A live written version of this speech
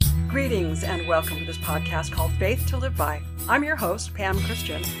Greetings and welcome to this podcast called Faith to Live By. I'm your host, Pam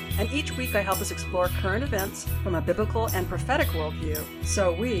Christian, and each week I help us explore current events from a biblical and prophetic worldview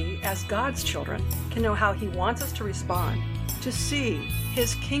so we, as God's children, can know how He wants us to respond, to see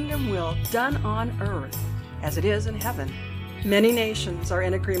His kingdom will done on earth as it is in heaven. Many nations are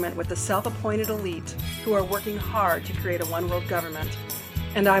in agreement with the self-appointed elite who are working hard to create a one-world government.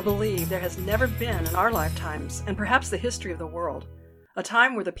 And I believe there has never been in our lifetimes, and perhaps the history of the world, a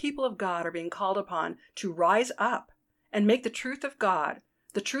time where the people of God are being called upon to rise up and make the truth of God,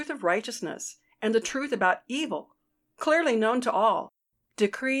 the truth of righteousness, and the truth about evil clearly known to all,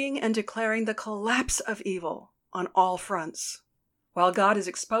 decreeing and declaring the collapse of evil on all fronts. While God is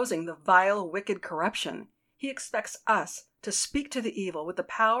exposing the vile, wicked corruption, He expects us to speak to the evil with the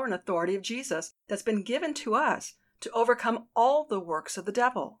power and authority of Jesus that's been given to us to overcome all the works of the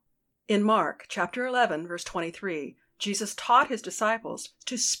devil. In Mark chapter 11, verse 23, Jesus taught His disciples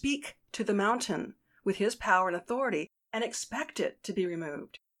to speak to the mountain with His power and authority and expect it to be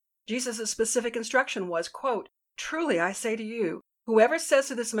removed. Jesus' specific instruction was, quote, "Truly I say to you, whoever says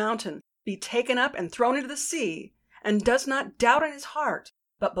to this mountain, be taken up and thrown into the sea, and does not doubt in his heart,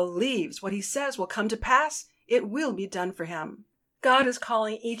 but believes what he says will come to pass, it will be done for him." God is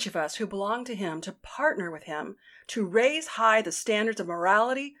calling each of us who belong to Him to partner with Him to raise high the standards of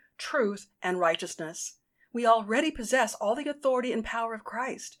morality, truth, and righteousness. We already possess all the authority and power of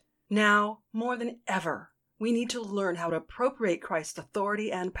Christ. Now, more than ever, we need to learn how to appropriate Christ's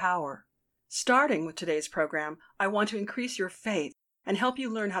authority and power. Starting with today's program, I want to increase your faith and help you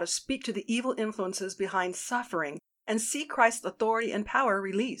learn how to speak to the evil influences behind suffering and see Christ's authority and power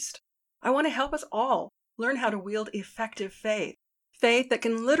released. I want to help us all learn how to wield effective faith, faith that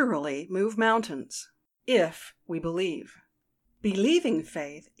can literally move mountains, if we believe. Believing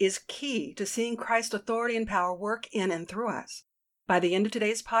faith is key to seeing Christ's authority and power work in and through us. By the end of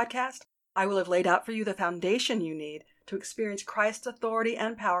today's podcast, I will have laid out for you the foundation you need to experience Christ's authority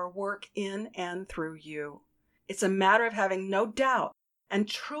and power work in and through you. It's a matter of having no doubt and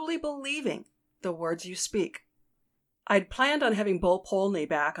truly believing the words you speak. I'd planned on having Bull Polney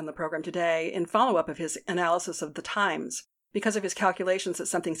back on the program today in follow-up of his analysis of the times because of his calculations that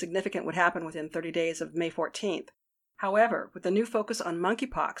something significant would happen within 30 days of May 14th. However, with the new focus on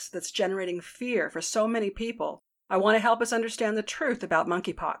monkeypox that's generating fear for so many people, I want to help us understand the truth about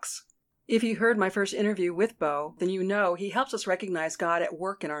monkeypox. If you heard my first interview with Bo, then you know he helps us recognize God at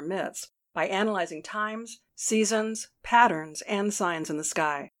work in our midst by analyzing times, seasons, patterns, and signs in the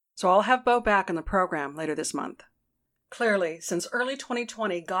sky. So I'll have Bo back on the program later this month. Clearly, since early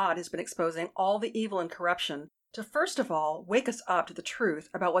 2020, God has been exposing all the evil and corruption to first of all wake us up to the truth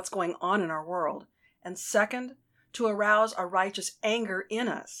about what's going on in our world, and second, to arouse a righteous anger in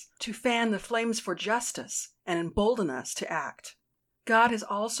us, to fan the flames for justice, and embolden us to act. God has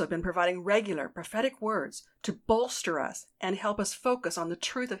also been providing regular prophetic words to bolster us and help us focus on the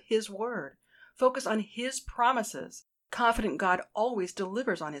truth of His word, focus on His promises, confident God always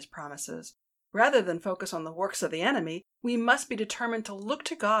delivers on His promises. Rather than focus on the works of the enemy, we must be determined to look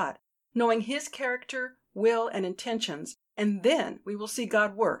to God, knowing His character, will, and intentions, and then we will see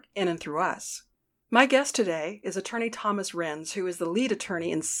God work in and through us. My guest today is attorney Thomas Renz, who is the lead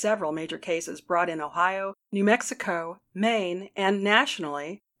attorney in several major cases brought in Ohio, New Mexico, Maine, and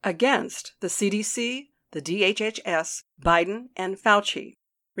nationally against the CDC, the DHHS, Biden, and Fauci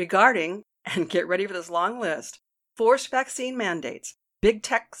regarding, and get ready for this long list, forced vaccine mandates, big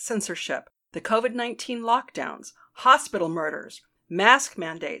tech censorship, the COVID-19 lockdowns, hospital murders, mask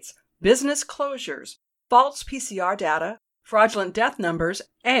mandates, business closures, false PCR data, fraudulent death numbers,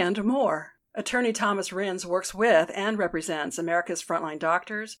 and more. Attorney Thomas Renz works with and represents America's frontline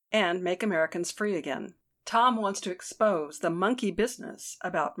doctors and Make Americans Free Again. Tom wants to expose the monkey business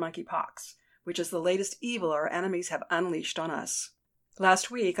about monkeypox, which is the latest evil our enemies have unleashed on us. Last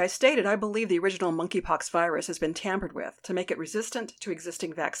week, I stated I believe the original monkeypox virus has been tampered with to make it resistant to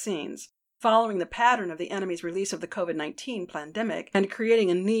existing vaccines, following the pattern of the enemy's release of the COVID-19 Plandemic and creating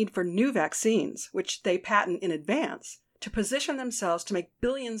a need for new vaccines, which they patent in advance, to position themselves to make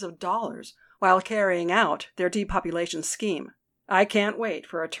billions of dollars while carrying out their depopulation scheme. I can't wait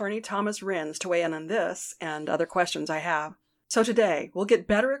for attorney Thomas Renz to weigh in on this and other questions I have. So today, we'll get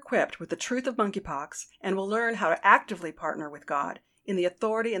better equipped with the truth of monkeypox, and we'll learn how to actively partner with God in the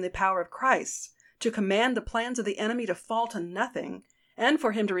authority and the power of Christ to command the plans of the enemy to fall to nothing, and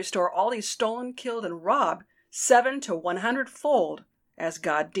for Him to restore all He's stolen, killed, and robbed 7 to 100-fold as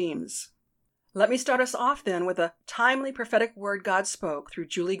God deems. Let me start us off then with a timely prophetic word God spoke through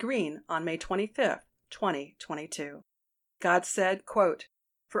Julie Green on May 25th, 2022. God said, quote,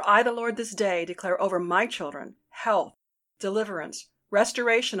 "For I, the Lord, this day declare over my children health, deliverance,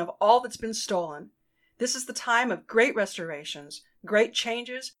 restoration of all that's been stolen. This is the time of great restorations, great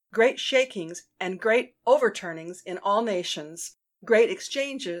changes, great shakings, and great overturnings in all nations, great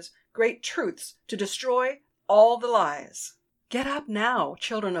exchanges, great truths to destroy all the lies. Get up now,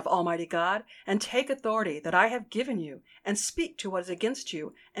 children of Almighty God, and take authority that I have given you, and speak to what is against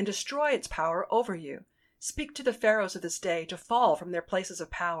you, and destroy its power over you. Speak to the pharaohs of this day to fall from their places of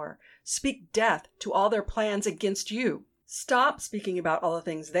power. Speak death to all their plans against you. Stop speaking about all the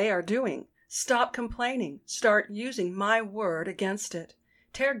things they are doing. Stop complaining. Start using my word against it.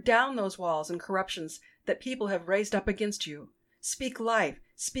 Tear down those walls and corruptions that people have raised up against you. Speak life.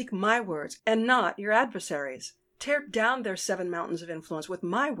 Speak my words, and not your adversaries'. Tear down their 7 mountains of influence with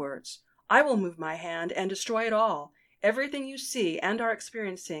my words. I will move my hand and destroy it all. Everything you see and are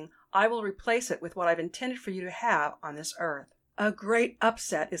experiencing, I will replace it with what I've intended for you to have on this earth. A great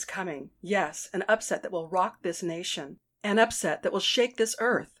upset is coming. Yes, an upset that will rock this nation. An upset that will shake this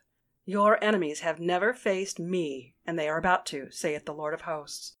earth. Your enemies have never faced me, and they are about to, saith the Lord of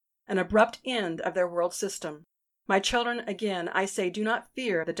hosts. An abrupt end of their world system. My children, again, I say, do not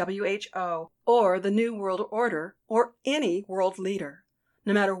fear the WHO or the New World Order or any world leader.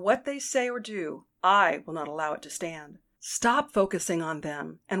 No matter what they say or do, I will not allow it to stand. Stop focusing on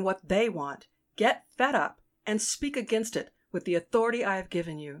them and what they want. Get fed up and speak against it with the authority I have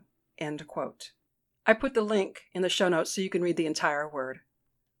given you. End quote. I put the link in the show notes so you can read the entire word.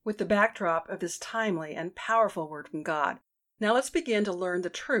 With the backdrop of this timely and powerful word from God, now let's begin to learn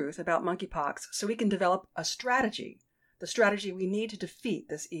the truth about monkeypox so we can develop a strategy, the strategy we need to defeat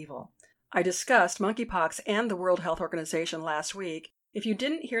this evil. I discussed monkeypox and the World Health Organization last week. If you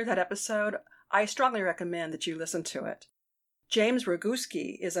didn't hear that episode, I strongly recommend that you listen to it. James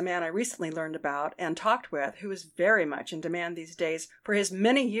Roguski is a man I recently learned about and talked with who is very much in demand these days for his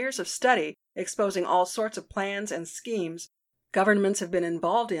many years of study exposing all sorts of plans and schemes governments have been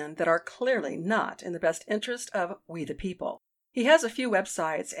involved in that are clearly not in the best interest of we the people. He has a few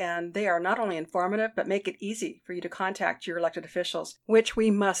websites, and they are not only informative, but make it easy for you to contact your elected officials, which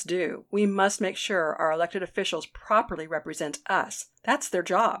we must do. We must make sure our elected officials properly represent us. That's their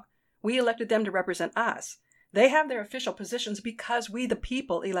job. We elected them to represent us. They have their official positions because we, the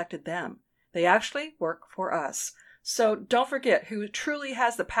people, elected them. They actually work for us. So don't forget who truly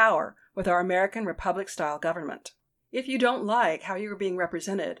has the power with our American Republic-style government. If you don't like how you are being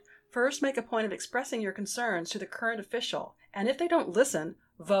represented, first make a point of expressing your concerns to the current official, and if they don't listen,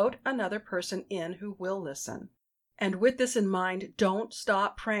 vote another person in who will listen. And with this in mind, don't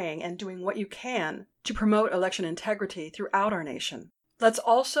stop praying and doing what you can to promote election integrity throughout our nation. Let's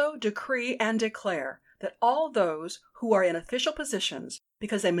also decree and declare that all those who are in official positions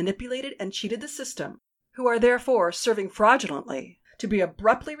because they manipulated and cheated the system, who are therefore serving fraudulently, to be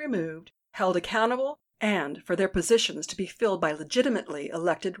abruptly removed, held accountable, and for their positions to be filled by legitimately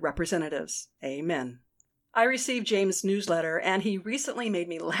elected representatives. Amen. I received James' newsletter, and he recently made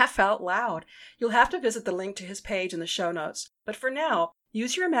me laugh out loud. You'll have to visit the link to his page in the show notes. But for now,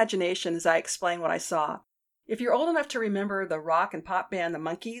 use your imagination as I explain what I saw. If you're old enough to remember the rock and pop band The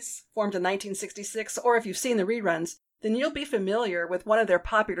Monkees, formed in 1966, or if you've seen the reruns, then you'll be familiar with one of their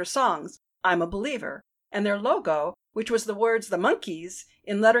popular songs, I'm a Believer, and their logo, which was the words The Monkees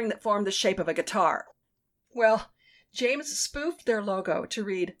in lettering that formed the shape of a guitar. Well, James spoofed their logo to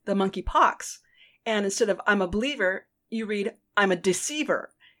read The Monkeypox, and instead of I'm a Believer, you read I'm a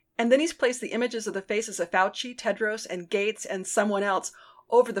Deceiver. And then he's placed the images of the faces of Fauci, Tedros, and Gates, and someone else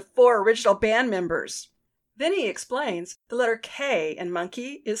over the 4 original band members. Then he explains the letter K in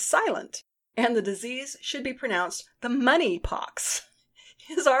monkey is silent, and the disease should be pronounced the moneypox.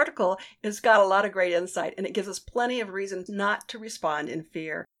 His article has got a lot of great insight, and it gives us plenty of reasons not to respond in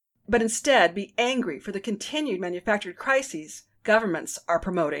fear, but instead be angry for the continued manufactured crises governments are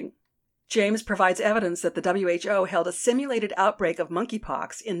promoting. James provides evidence that the WHO held a simulated outbreak of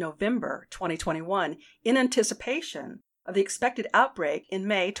monkeypox in November 2021 in anticipation of the expected outbreak in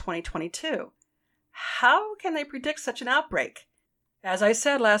May 2022. How can they predict such an outbreak? As I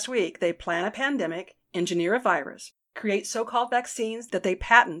said last week, they plan a pandemic, engineer a virus, create so-called vaccines that they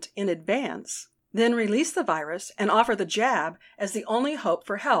patent in advance, then release the virus and offer the jab as the only hope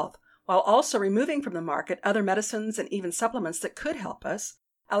for health, while also removing from the market other medicines and even supplements that could help us,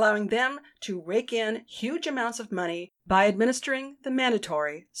 allowing them to rake in huge amounts of money by administering the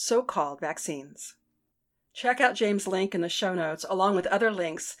mandatory so-called vaccines. Check out James' link in the show notes, along with other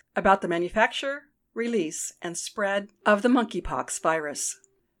links about the manufacture, release, and spread of the monkeypox virus.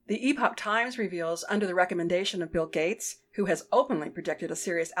 The Epoch Times reveals, under the recommendation of Bill Gates, who has openly predicted a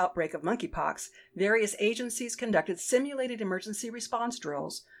serious outbreak of monkeypox, various agencies conducted simulated emergency response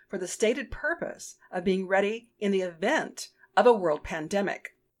drills for the stated purpose of being ready in the event of a world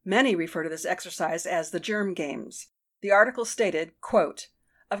pandemic. Many refer to this exercise as the germ games. The article stated, quote,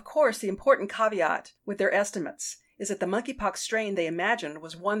 "Of course, the important caveat with their estimates is that the monkeypox strain they imagined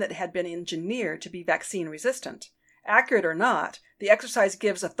was one that had been engineered to be vaccine resistant. Accurate or not, the exercise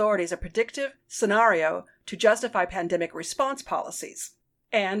gives authorities a predictive scenario to justify pandemic response policies."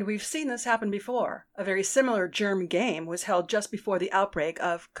 And we've seen this happen before. A very similar germ game was held just before the outbreak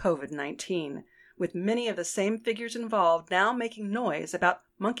of COVID-19, with many of the same figures involved now making noise about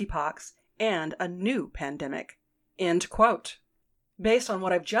monkeypox and a new pandemic. End quote. Based on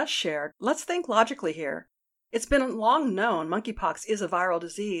what I've just shared, let's think logically here. It's been long known monkeypox is a viral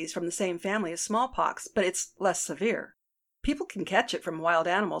disease from the same family as smallpox, but it's less severe. People can catch it from wild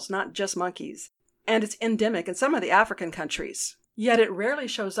animals, not just monkeys, and it's endemic in some of the African countries. Yet it rarely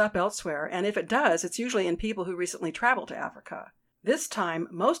shows up elsewhere, and if it does, it's usually in people who recently traveled to Africa. This time,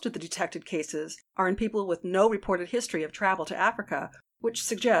 most of the detected cases are in people with no reported history of travel to Africa, which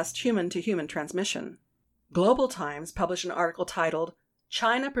suggests human-to-human transmission. Global Times published an article titled,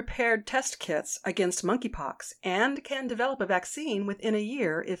 "China Prepared Test Kits Against Monkeypox and Can Develop a Vaccine Within a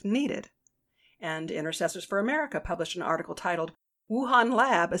Year If Needed." And Intercessors for America published an article titled, "Wuhan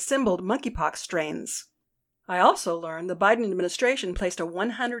Lab Assembled Monkeypox Strains." I also learned the Biden administration placed a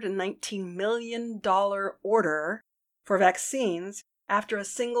 $119 million order for vaccines after a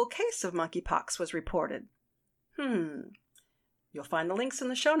single case of monkeypox was reported. You'll find the links in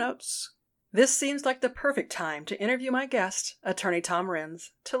the show notes. This seems like the perfect time to interview my guest, Attorney Tom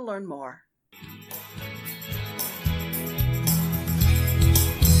Renz, to learn more.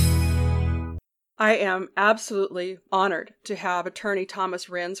 I am absolutely honored to have Attorney Thomas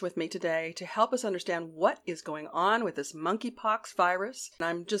Renz with me today to help us understand what is going on with this monkeypox virus. And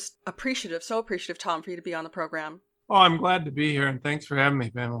I'm just so appreciative, Tom, for you to be on the program. Oh, I'm glad to be here, and thanks for having me,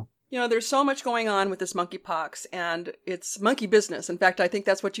 Pamela. You know, there's so much going on with this monkeypox, and it's monkey business. In fact, I think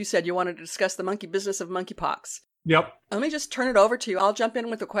that's what you said. You wanted to discuss the monkey business of monkeypox. Yep. Let me just turn it over to you. I'll jump in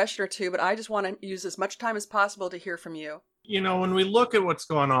with a question or two, but I just want to use as much time as possible to hear from you. You know, when we look at what's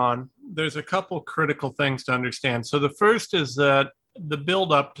going on, there's a couple critical things to understand. So the first is that the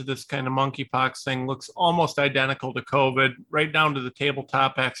build-up to this kind of monkeypox thing looks almost identical to COVID, right down to the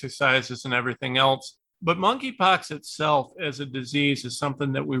tabletop exercises and everything else. But monkeypox itself as a disease is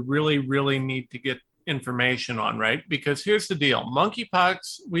something that we really, really need to get information on, right? Because here's the deal.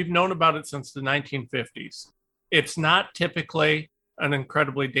 Monkeypox, we've known about it since the 1950s. It's not typically an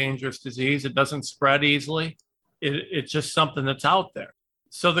incredibly dangerous disease. It doesn't spread easily. It's just something that's out there.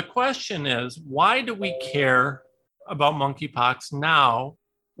 So the question is, why do we care about monkeypox now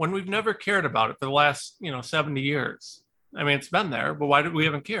when we've never cared about it for the last, 70 years? I mean, it's been there, but why we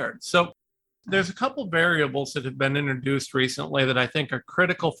haven't cared? So there's a couple variables that have been introduced recently that I think are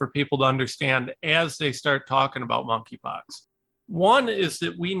critical for people to understand as they start talking about monkeypox. One is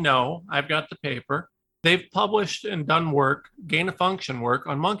that we know, I've got the paper, they've published and done work, gain-of-function work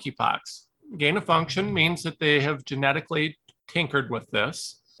on monkeypox. Gain-of-function means that they have genetically tinkered with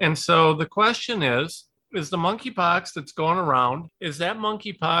this. And so the question is the monkeypox that's going around, is that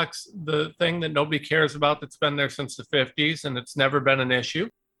monkeypox the thing that nobody cares about that's been there since the 50s and it's never been an issue?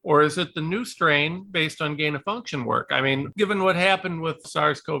 Or is it the new strain based on gain-of-function work? I mean, given what happened with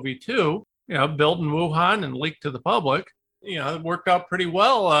SARS-CoV-2, built in Wuhan and leaked to the public, it worked out pretty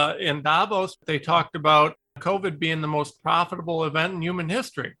well. In Davos, they talked about COVID being the most profitable event in human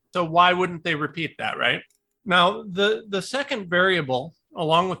history. So why wouldn't they repeat that, right? Now, the second variable,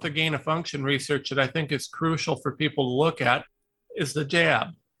 along with the gain-of-function research that I think is crucial for people to look at, is the jab,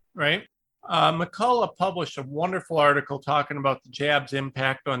 right? McCullough published a wonderful article talking about the jab's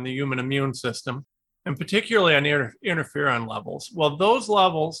impact on the human immune system, and particularly on interferon levels. Well, those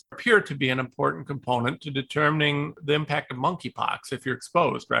levels appear to be an important component to determining the impact of monkeypox if you're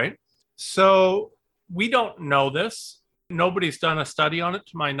exposed, right? So we don't know this. Nobody's done a study on it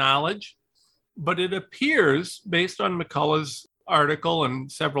to my knowledge, but it appears, based on McCullough's article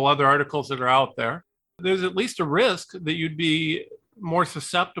and several other articles that are out there, there's at least a risk that you'd be more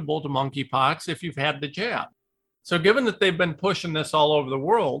susceptible to monkeypox if you've had the jab. So given that they've been pushing this all over the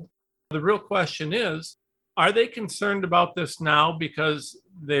world, the real question is, are they concerned about this now because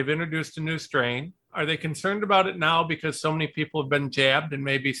they've introduced a new strain? Are they concerned about it now because so many people have been jabbed and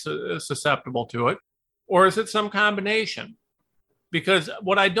may be susceptible to it? Or is it some combination? Because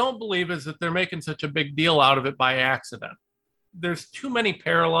what I don't believe is that they're making such a big deal out of it by accident. There's too many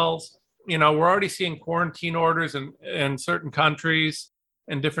parallels. We're already seeing quarantine orders in certain countries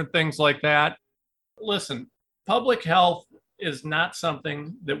and different things like that. Listen, public health is not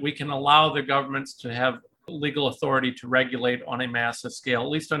something that we can allow the governments to have legal authority to regulate on a massive scale, at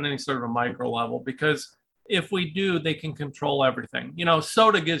least on any sort of a micro level, because if we do, they can control everything.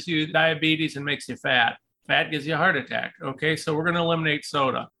 Soda gives you diabetes and makes you fat. Fat gives you a heart attack. Okay, so we're going to eliminate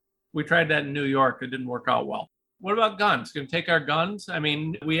soda. We tried that in New York. It didn't work out well. What about guns? Going to take our guns? I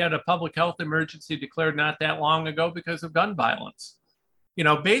mean, we had a public health emergency declared not that long ago because of gun violence.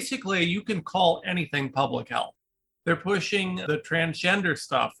 Basically, you can call anything public health. They're pushing the transgender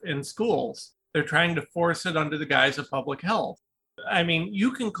stuff in schools. They're trying to force it under the guise of public health. I mean,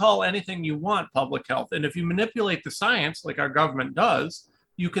 you can call anything you want public health. And if you manipulate the science, like our government does,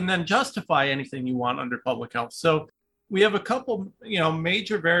 you can then justify anything you want under public health. So we have a couple,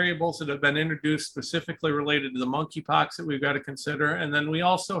 major variables that have been introduced specifically related to the monkeypox that we've got to consider. And then we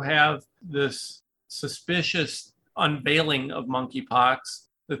also have this suspicious unveiling of monkeypox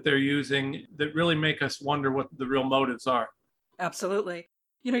that they're using that really make us wonder what the real motives are. Absolutely.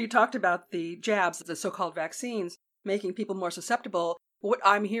 You talked about the jabs, the so-called vaccines, making people more susceptible. What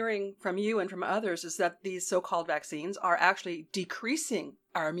I'm hearing from you and from others is that these so-called vaccines are actually decreasing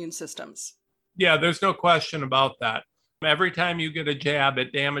our immune systems. Yeah, there's no question about that. Every time you get a jab,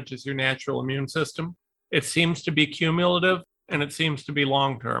 it damages your natural immune system. It seems to be cumulative and it seems to be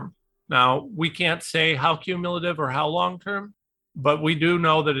long-term. Now, we can't say how cumulative or how long-term, but we do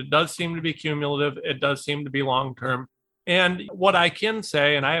know that it does seem to be cumulative. It does seem to be long-term. And what I can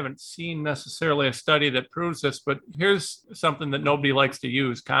say, and I haven't seen necessarily a study that proves this, but here's something that nobody likes to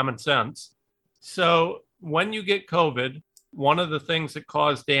use, common sense. So when you get COVID, one of the things that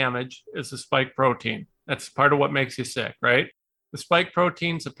cause damage is the spike protein. That's part of what makes you sick, right? The spike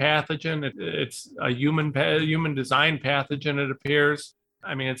protein's a pathogen. It's a human design pathogen, it appears.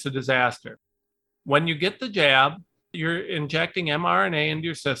 I mean, it's a disaster. When you get the jab, you're injecting mRNA into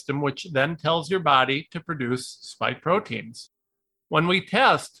your system, which then tells your body to produce spike proteins. When we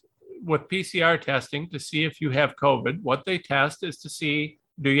test with PCR testing to see if you have COVID, what they test is to see,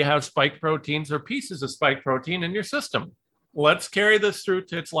 do you have spike proteins or pieces of spike protein in your system? Let's carry this through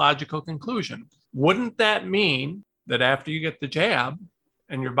to its logical conclusion. Wouldn't that mean that after you get the jab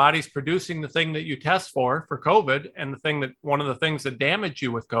and your body's producing the thing that you test for COVID and one of the things that damage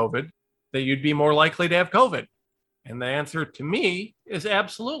you with COVID, that you'd be more likely to have COVID? And the answer to me is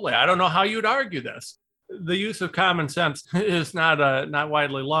absolutely. I don't know how you'd argue this. The use of common sense is not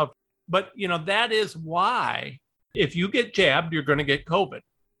widely loved. But, that is why if you get jabbed, you're going to get COVID.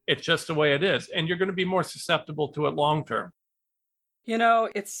 It's just the way it is. And you're going to be more susceptible to it long term.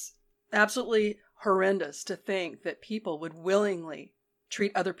 It's absolutely horrendous to think that people would willingly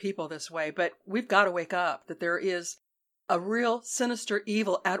treat other people this way. But we've got to wake up that there is a real sinister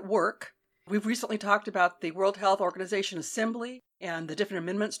evil at work. We've recently talked about the World Health Organization Assembly and the different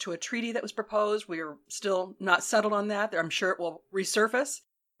amendments to a treaty that was proposed. We are still not settled on that. I'm sure it will resurface.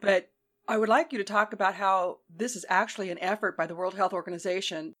 But I would like you to talk about how this is actually an effort by the World Health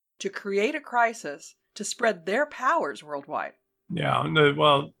Organization to create a crisis to spread their powers worldwide. Yeah,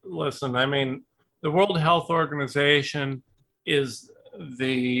 well, listen, I mean, the World Health Organization is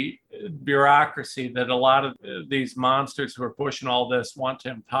the bureaucracy that a lot of these monsters who are pushing all this want to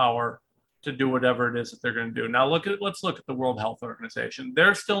empower to do whatever it is that they're going to do. Now, let's look at the World Health Organization.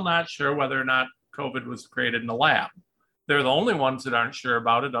 They're still not sure whether or not COVID was created in a lab. They're the only ones that aren't sure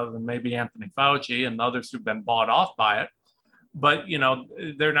about it, other than maybe Anthony Fauci and others who've been bought off by it. But,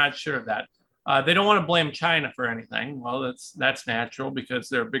 they're not sure of that. They don't want to blame China for anything. Well, that's natural because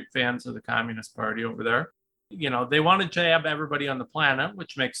they're big fans of the Communist Party over there. They want to jab everybody on the planet,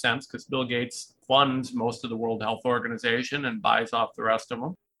 which makes sense because Bill Gates funds most of the World Health Organization and buys off the rest of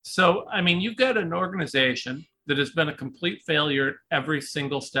them. So, I mean, you've got an organization that has been a complete failure every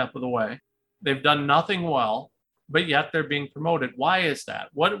single step of the way. They've done nothing well, but yet they're being promoted. Why is that?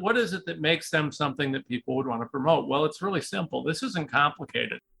 What is it that makes them something that people would want to promote? Well, it's really simple. This isn't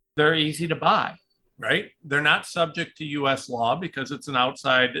complicated. They're easy to buy, right? They're not subject to U.S. law because it's an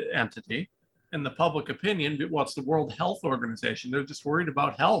outside entity. And the public opinion, what's the World Health Organization? They're just worried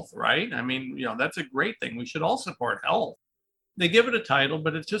about health, right? I mean, that's a great thing. We should all support health. They give it a title,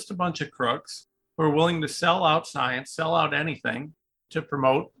 but it's just a bunch of crooks who are willing to sell out science, sell out anything to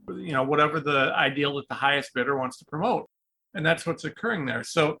promote, whatever the ideal that the highest bidder wants to promote. And that's what's occurring there.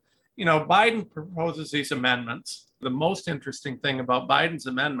 So, Biden proposes these amendments. The most interesting thing about Biden's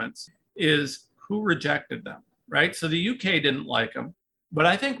amendments is who rejected them, right? So the UK didn't like them. But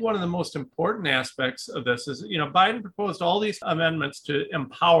I think one of the most important aspects of this is, Biden proposed all these amendments to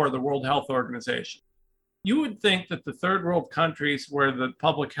empower the World Health Organization. You would think that the third world countries where the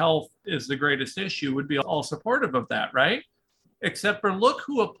public health is the greatest issue would be all supportive of that, right? Except for look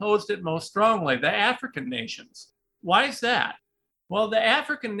who opposed it most strongly, the African nations. Why is that? Well, the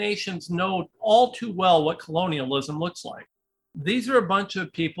African nations know all too well what colonialism looks like. These are a bunch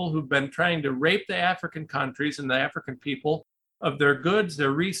of people who've been trying to rape the African countries and the African people of their goods,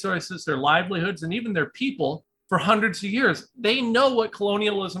 their resources, their livelihoods, and even their people for hundreds of years. They know what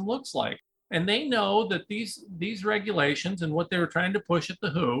colonialism looks like. And they know that these regulations and what they were trying to push at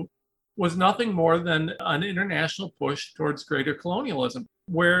the WHO was nothing more than an international push towards greater colonialism,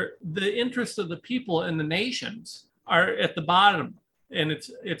 where the interests of the people and the nations are at the bottom. And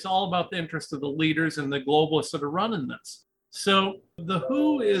it's all about the interests of the leaders and the globalists that are running this. So the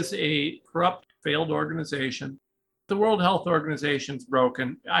WHO is a corrupt, failed organization. The World Health Organization's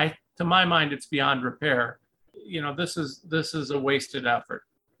broken. To my mind, it's beyond repair. This is a wasted effort.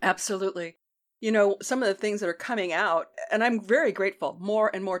 Absolutely. Some of the things that are coming out, and I'm very grateful,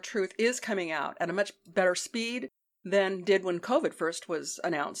 more and more truth is coming out at a much better speed than did when COVID first was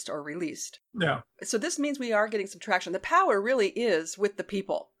announced or released. Yeah. So this means we are getting some traction. The power really is with the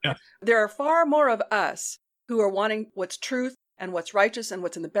people. Yeah. There are far more of us who are wanting what's truth and what's righteous and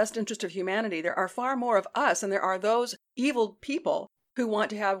what's in the best interest of humanity. There are far more of us, and there are those evil people who want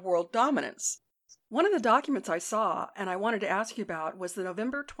to have world dominance. One of the documents I saw and I wanted to ask you about was the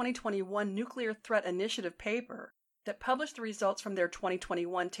November 2021 Nuclear Threat Initiative paper that published the results from their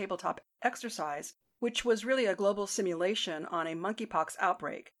 2021 tabletop exercise, which was really a global simulation on a monkeypox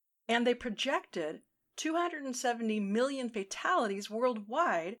outbreak. And they projected 270 million fatalities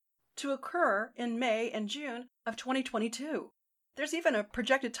worldwide to occur in May and June of 2022. There's even a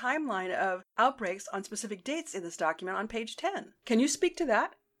projected timeline of outbreaks on specific dates in this document on page 10. Can you speak to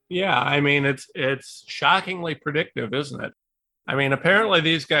that? Yeah, I mean, it's shockingly predictive, isn't it? I mean, apparently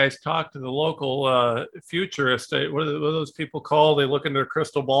these guys talk to the local futurists. What are those people called? They look into their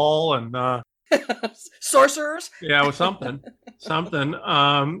crystal ball and... sorcerers? Yeah, with something.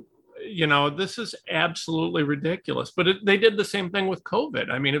 This is absolutely ridiculous. But they did the same thing with COVID.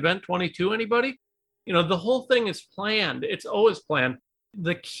 I mean, Event 22, anybody? The whole thing is planned. It's always planned.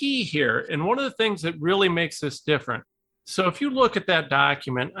 The key here, and one of the things that really makes this different, so if you look at that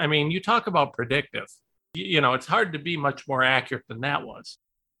document, I mean, you talk about predictive. It's hard to be much more accurate than that was.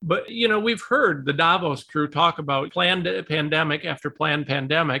 But, we've heard the Davos crew talk about planned pandemic after planned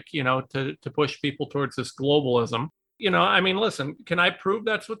pandemic, to push people towards this globalism. I mean, listen, can I prove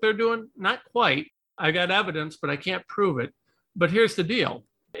that's what they're doing? Not quite. I got evidence, but I can't prove it. But here's the deal.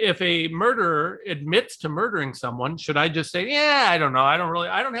 If a murderer admits to murdering someone, should I just say, yeah, I don't know. I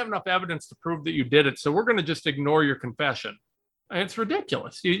don't have enough evidence to prove that you did it. So we're going to just ignore your confession. And it's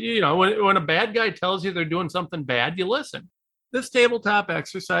ridiculous. When a bad guy tells you they're doing something bad, you listen. This tabletop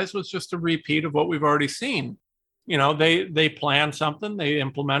exercise was just a repeat of what we've already seen. They plan something, they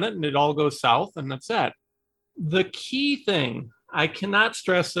implement it, and it all goes south, and that's it. The key thing, I cannot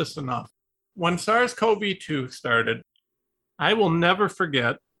stress this enough. When SARS-CoV-2 started, I will never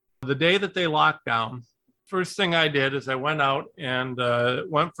forget the day that they locked down. First thing I did is I went out and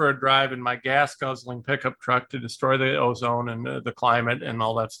went for a drive in my gas-guzzling pickup truck to destroy the ozone and the climate and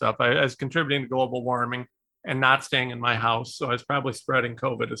all that stuff. I was contributing to global warming and not staying in my house, so I was probably spreading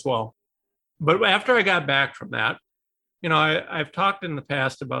COVID as well. But after I got back from that, I've talked in the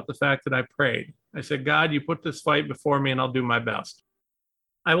past about the fact that I prayed. I said, God, you put this fight before me and I'll do my best.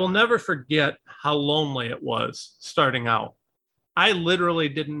 I will never forget how lonely it was starting out. I literally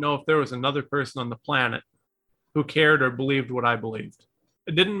didn't know if there was another person on the planet who cared or believed what I believed.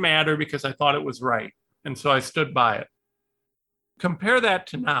 It didn't matter because I thought it was right. And so I stood by it. Compare that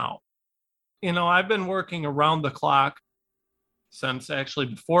to now. I've been working around the clock since actually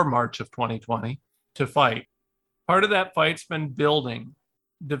before March of 2020 to fight. Part of that fight's been building,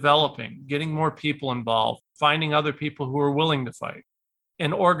 developing, getting more people involved, finding other people who are willing to fight,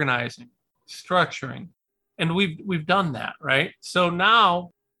 and organizing, structuring. And we've done that, right? So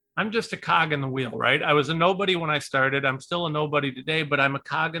now I'm just a cog in the wheel, right? I was a nobody when I started. I'm still a nobody today, but I'm a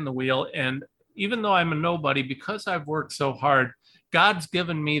cog in the wheel. And even though I'm a nobody, because I've worked so hard, God's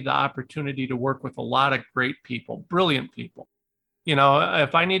given me the opportunity to work with a lot of great people, brilliant people.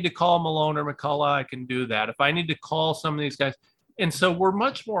 If I need to call Malone or McCullough, I can do that. If I need to call some of these guys. And so we're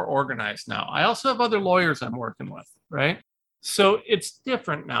much more organized now. I also have other lawyers I'm working with, right? So it's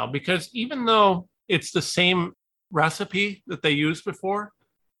different now because even though it's the same recipe that they used before,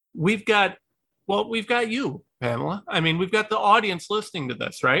 we've got you, Pamela. I mean, we've got the audience listening to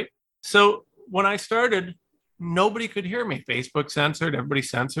this, right? So when I started, nobody could hear me. Facebook censored, everybody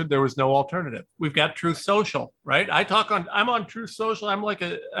censored. There was no alternative. We've got Truth Social, right? I'm on Truth Social.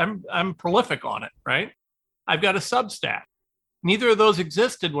 I'm prolific on it, right? I've got a Substack. Neither of those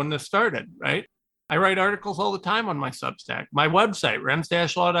existed when this started, right? I write articles all the time on my Substack, my website,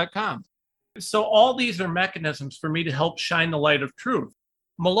 rens-law.com. So all these are mechanisms for me to help shine the light of truth.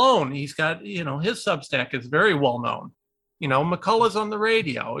 Malone, he's got, his Substack is very well known. McCullough's on the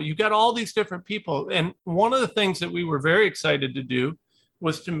radio. You got all these different people. And one of the things that we were very excited to do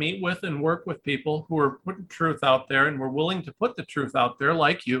was to meet with and work with people who are putting truth out there and were willing to put the truth out there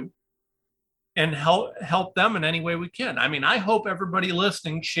like you and help them in any way we can. I mean, I hope everybody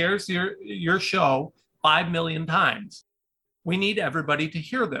listening shares your show 5 million times. We need everybody to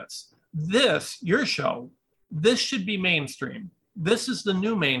hear this. Your show, this should be mainstream. This is the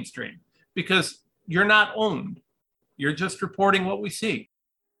new mainstream because you're not owned. You're just reporting what we see.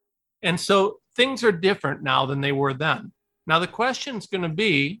 And so things are different now than they were then. Now, the question's going to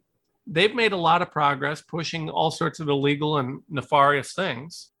be, they've made a lot of progress pushing all sorts of illegal and nefarious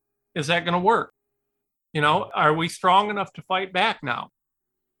things. Is that going to work? Are we strong enough to fight back now?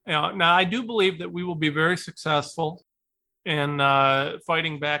 Now, I do believe that we will be very successful in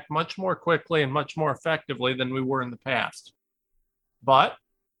fighting back much more quickly and much more effectively than we were in the past. But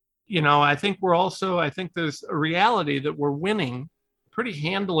I think there's a reality that we're winning pretty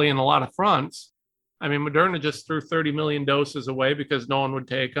handily in a lot of fronts. I mean, Moderna just threw 30 million doses away because no one would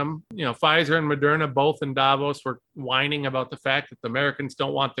take them. Pfizer and Moderna, both in Davos, were whining about the fact that the Americans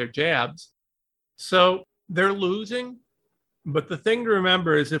don't want their jabs. So they're losing. But the thing to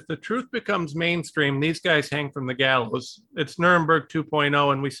remember is if the truth becomes mainstream, these guys hang from the gallows. It's Nuremberg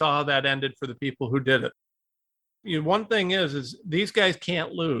 2.0, and we saw how that ended for the people who did it. One thing is these guys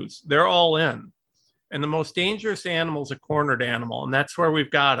can't lose. They're all in. And the most dangerous animal is a cornered animal, and that's where we've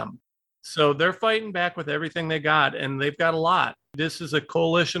got them. So they're fighting back with everything they got, and they've got a lot. This is a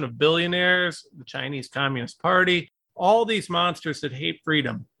coalition of billionaires, the Chinese Communist Party, all these monsters that hate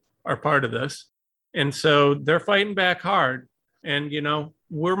freedom are part of this. And so they're fighting back hard. And,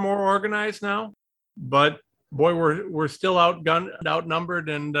 we're more organized now, but boy, we're still outnumbered,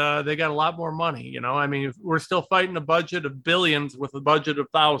 and they got a lot more money. I mean, we're still fighting a budget of billions with a budget of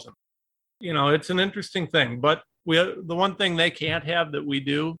thousands. It's an interesting thing. But the one thing they can't have that we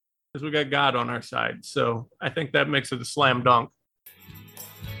do is we got God on our side. So I think that makes it a slam dunk.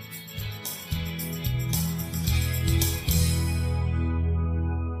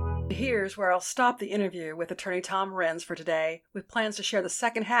 Here's where I'll stop the interview with attorney Tom Renz for today, with plans to share the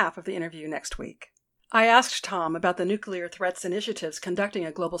second half of the interview next week. I asked Tom about the Nuclear Threats Initiative's conducting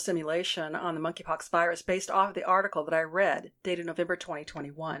a global simulation on the monkeypox virus based off of the article that I read, dated November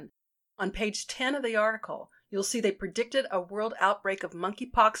 2021. On page 10 of the article, you'll see they predicted a world outbreak of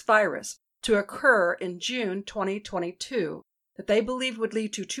monkeypox virus to occur in June 2022 that they believed would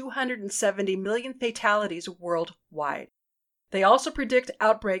lead to 270 million fatalities worldwide. They also predict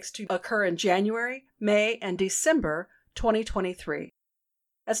outbreaks to occur in January, May, and December 2023.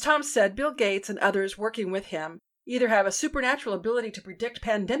 As Tom said, Bill Gates and others working with him either have a supernatural ability to predict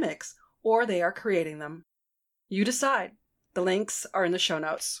pandemics or they are creating them. You decide. The links are in the show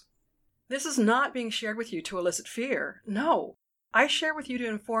notes. This is not being shared with you to elicit fear. No, I share with you to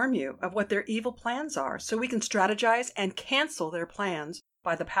inform you of what their evil plans are so we can strategize and cancel their plans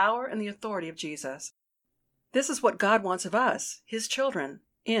by the power and the authority of Jesus. This is what God wants of us, His children,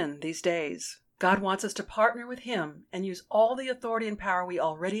 in these days. God wants us to partner with Him and use all the authority and power we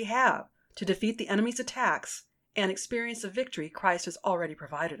already have to defeat the enemy's attacks and experience the victory Christ has already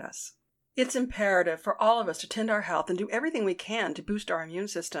provided us. It's imperative for all of us to tend our health and do everything we can to boost our immune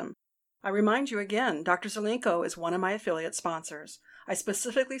system. I remind you again, Dr. Zelenko is one of my affiliate sponsors. I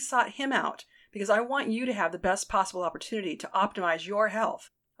specifically sought him out because I want you to have the best possible opportunity to optimize your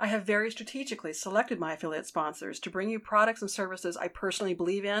health. I have very strategically selected my affiliate sponsors to bring you products and services I personally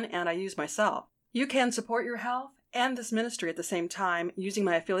believe in and I use myself. You can support your health and this ministry at the same time using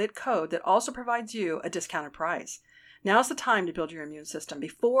my affiliate code that also provides you a discounted price. Now's the time to build your immune system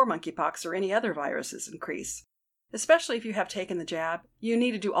before monkeypox or any other viruses increase. Especially if you have taken the jab, you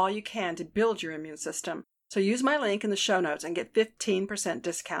need to do all you can to build your immune system. So use my link in the show notes and get 15%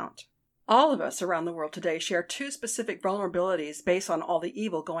 discount. All of us around the world today share two specific vulnerabilities based on all the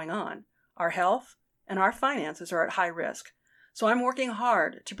evil going on. Our health and our finances are at high risk. So I'm working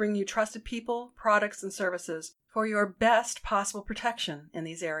hard to bring you trusted people, products, and services for your best possible protection in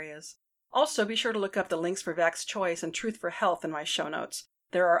these areas. Also, be sure to look up the links for Vax Choice and Truth for Health in my show notes.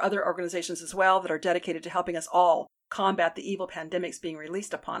 There are other organizations as well that are dedicated to helping us all combat the evil pandemics being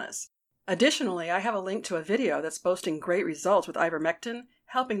released upon us. Additionally, I have a link to a video that's boasting great results with ivermectin,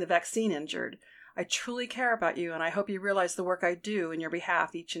 helping the vaccine injured. I truly care about you, and I hope you realize the work I do in your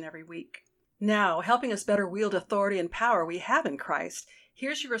behalf each and every week. Now, helping us better wield authority and power we have in Christ,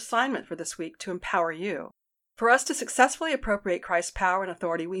 here's your assignment for this week to empower you. For us to successfully appropriate Christ's power and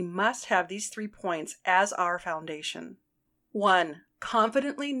authority, we must have these 3 points as our foundation. 1.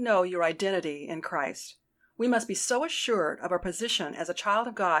 Confidently know your identity in Christ. We must be so assured of our position as a child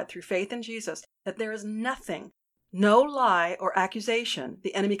of God through faith in Jesus that there is nothing, No lie or accusation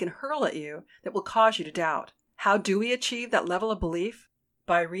the enemy can hurl at you that will cause you to doubt. How do we achieve that level of belief?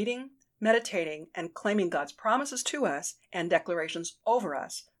 By reading, meditating, and claiming God's promises to us and declarations over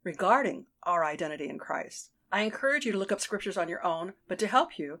us regarding our identity in Christ. I encourage you to look up scriptures on your own, but to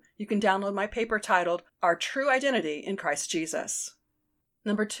help you, you can download my paper titled, Our True Identity in Christ Jesus.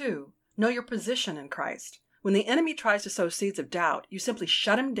 Number 2, know your position in Christ. When the enemy tries to sow seeds of doubt, you simply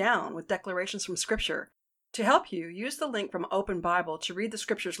shut him down with declarations from Scripture. To help you, use the link from Open Bible to read the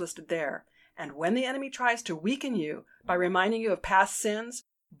scriptures listed there. And when the enemy tries to weaken you by reminding you of past sins,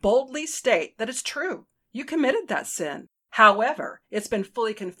 boldly state that it's true. You committed that sin. However, it's been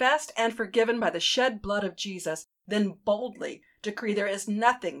fully confessed and forgiven by the shed blood of Jesus. Then boldly decree there is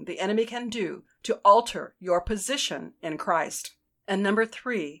nothing the enemy can do to alter your position in Christ. And number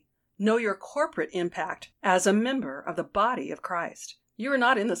 3, know your corporate impact as a member of the body of Christ. You are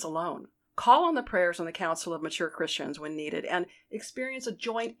not in this alone. Call on the prayers and the counsel of mature Christians when needed, and experience a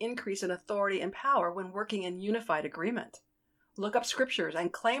joint increase in authority and power when working in unified agreement. Look up scriptures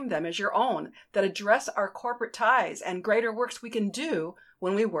and claim them as your own that address our corporate ties and greater works we can do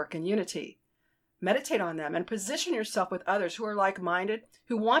when we work in unity. Meditate on them and position yourself with others who are like-minded,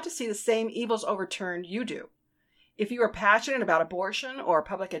 who want to see the same evils overturned you do. If you are passionate about abortion or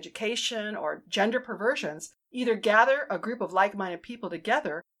public education or gender perversions, either gather a group of like-minded people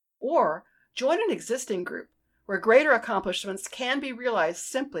together or join an existing group where greater accomplishments can be realized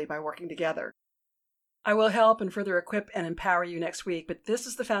simply by working together. I will help and further equip and empower you next week, but this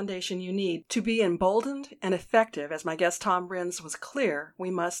is the foundation you need to be emboldened and effective, as my guest Tom Renz was clear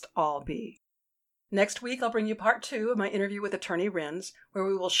we must all be. Next week, I'll bring you part 2 of my interview with Attorney Renz, where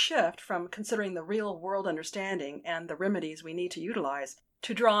we will shift from considering the real-world understanding and the remedies we need to utilize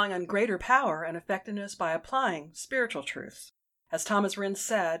to drawing on greater power and effectiveness by applying spiritual truths. As Thomas Renz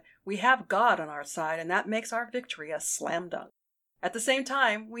said, we have God on our side, and that makes our victory a slam dunk. At the same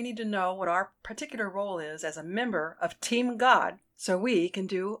time, we need to know what our particular role is as a member of Team God so we can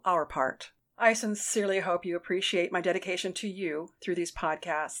do our part. I sincerely hope you appreciate my dedication to you through these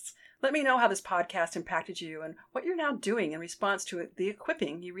podcasts. Let me know how this podcast impacted you and what you're now doing in response to the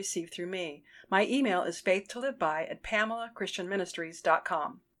equipping you received through me. My email is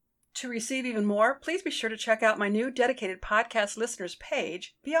faithtoliveby@PamelaChristianMinistries.com. To receive even more, please be sure to check out my new dedicated podcast listeners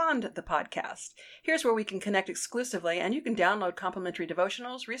page, Beyond the Podcast. Here's where we can connect exclusively, and you can download complimentary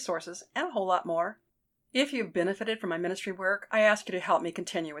devotionals, resources, and a whole lot more. If you've benefited from my ministry work, I ask you to help me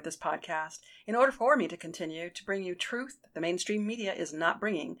continue with this podcast. In order for me to continue to bring you truth that the mainstream media is not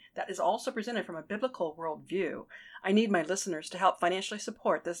bringing, that is also presented from a biblical worldview, I need my listeners to help financially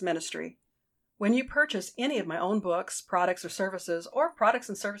support this ministry. When you purchase any of my own books, products, or services, or products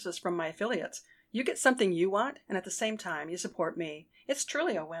and services from my affiliates, you get something you want, and at the same time, you support me. It's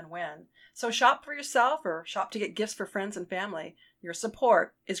truly a win-win. So shop for yourself or shop to get gifts for friends and family. Your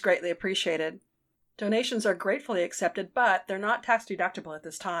support is greatly appreciated. Donations are gratefully accepted, but they're not tax-deductible at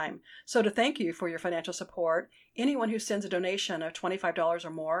this time. So to thank you for your financial support, anyone who sends a donation of $25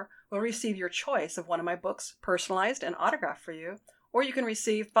 or more will receive your choice of one of my books, personalized and autographed for you, or you can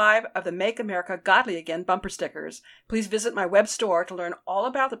receive 5 of the Make America Godly Again bumper stickers. Please visit my web store to learn all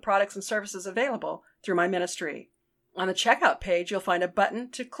about the products and services available through my ministry. On the checkout page, you'll find a button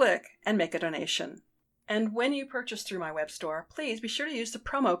to click and make a donation. And when you purchase through my web store, please be sure to use the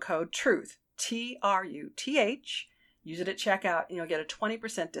promo code TRUTH, TRUTH. Use it at checkout and you'll get a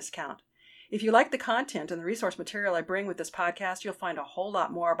 20% discount. If you like the content and the resource material I bring with this podcast, you'll find a whole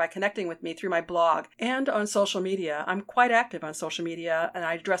lot more by connecting with me through my blog and on social media. I'm quite active on social media, and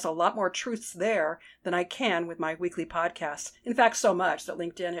I address a lot more truths there than I can with my weekly podcasts. In fact, so much that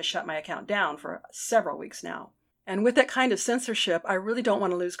LinkedIn has shut my account down for several weeks now. And with that kind of censorship, I really don't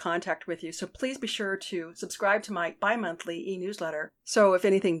want to lose contact with you, so please be sure to subscribe to my bi-monthly e-newsletter. So if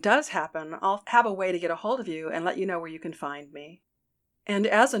anything does happen, I'll have a way to get a hold of you and let you know where you can find me. And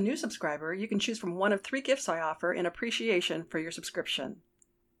as a new subscriber, you can choose from one of 3 gifts I offer in appreciation for your subscription.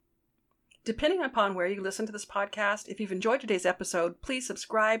 Depending upon where you listen to this podcast, if you've enjoyed today's episode, please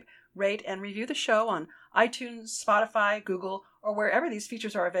subscribe, rate, and review the show on iTunes, Spotify, Google, or wherever these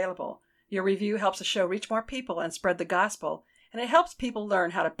features are available. Your review helps the show reach more people and spread the gospel, and it helps people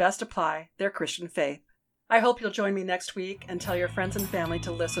learn how to best apply their Christian faith. I hope you'll join me next week and tell your friends and family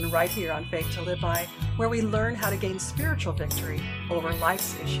to listen right here on Faith to Live By, where we learn how to gain spiritual victory over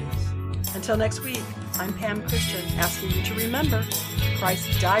life's issues. Until next week, I'm Pam Christian, asking you to remember,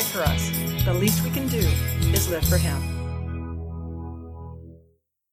 Christ died for us. The least we can do is live for Him.